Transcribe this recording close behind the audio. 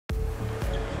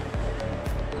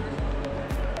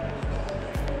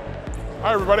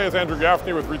Hi everybody, it's Andrew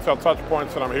Gaffney with Retail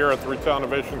Touchpoints, and I'm here at the Retail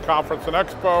Innovation Conference and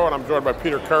Expo, and I'm joined by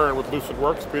Peter Curran with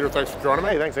Lucidworks. Peter, thanks for joining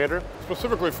me. Hey, thanks Andrew.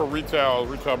 Specifically for retail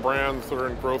brands that are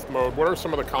in growth mode, what are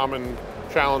some of the common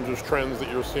challenges, trends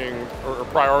that you're seeing, or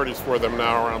priorities for them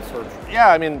now around search? Yeah,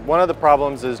 I mean, one of the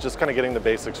problems is just kind of getting the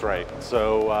basics right.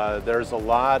 So there's a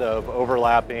lot of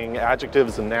overlapping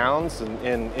adjectives and nouns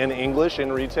in English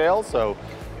in retail. So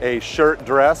a shirt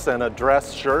dress and a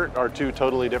dress shirt are two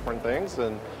totally different things.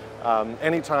 And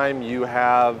anytime you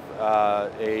have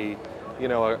a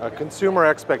consumer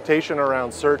expectation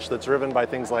around search that's driven by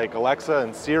things like Alexa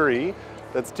and Siri,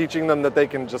 that's teaching them that they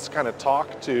can just kind of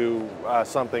talk to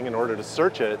something in order to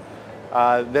search it,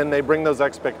 then they bring those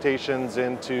expectations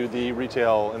into the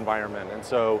retail environment. And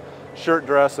so shirt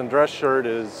dress and dress shirt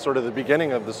is sort of the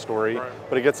beginning of the story, right,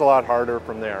 but it gets a lot harder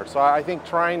from there. So I think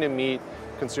trying to meet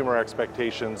consumer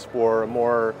expectations for a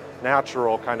more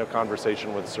natural kind of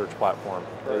conversation with a search platform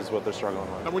is what they're struggling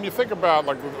with. And when you think about,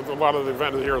 like, a lot of the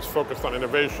event here is focused on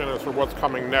innovation and sort of what's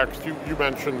coming next. You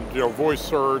mentioned, voice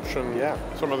search and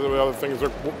some of the other things.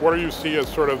 What do you see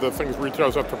as sort of the things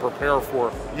retailers have to prepare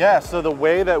for? Yeah, so the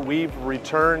way that we've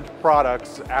returned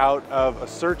products out of a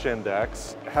search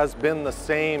index has been the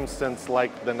same since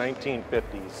like the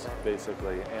 1950s,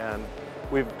 basically. And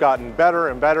we've gotten better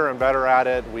and better and better at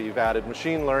it. We've added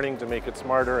machine learning to make it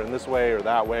smarter in this way or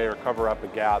that way or cover up a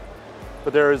gap.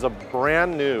 But there is a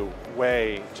brand new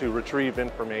way to retrieve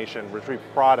information, retrieve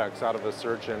products out of a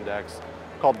search index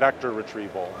called vector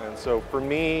retrieval. And so for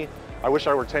me, I wish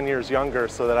I were 10 years younger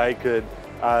so that I could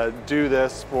do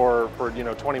this for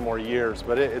 20 more years.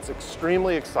 But it's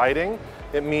extremely exciting.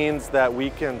 It means that we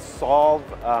can solve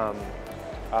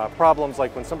problems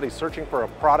like when somebody's searching for a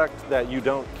product that you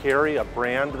don't carry, a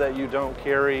brand that you don't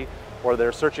carry, or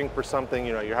they're searching for something,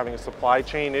 you're having a supply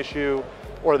chain issue,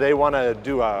 or they want to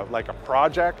do a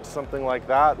project, something like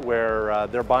that, where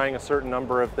they're buying a certain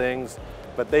number of things,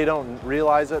 but they don't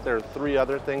realize it. There are 3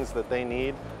 other things that they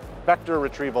need. Vector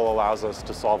retrieval allows us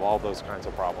to solve all those kinds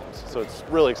of problems. So it's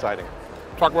really exciting.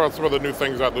 Talk about some of the new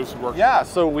things at Lucidworks. Yeah,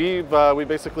 so we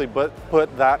basically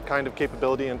put that kind of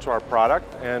capability into our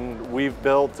product, and we've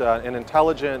built an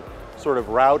intelligent sort of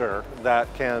router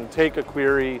that can take a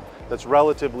query that's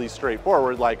relatively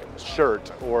straightforward, like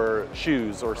shirt or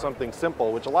shoes or something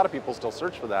simple, which a lot of people still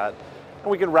search for that,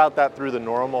 and we can route that through the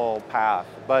normal path.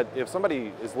 But if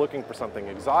somebody is looking for something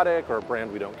exotic or a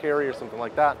brand we don't carry or something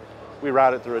like that, we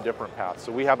route it through a different path.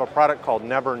 So we have a product called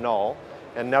Never Null.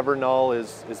 And Never Null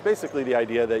is basically the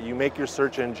idea that you make your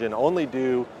search engine only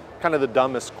do kind of the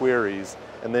dumbest queries,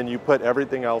 and then you put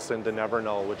everything else into Never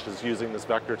Null, which is using this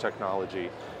vector technology.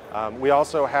 We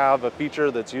also have a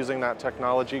feature that's using that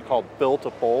technology called Fill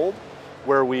to Fold,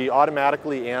 where we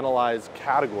automatically analyze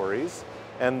categories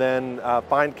and then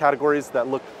find categories that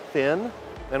look thin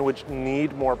and which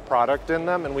need more product in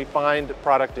them, and we find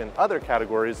product in other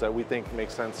categories that we think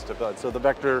make sense to fill. So the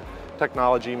vector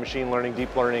technology, machine learning,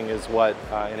 deep learning is what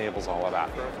enables all of that.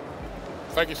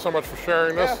 Thank you so much for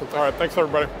sharing this. Yeah. All right, thanks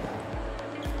everybody.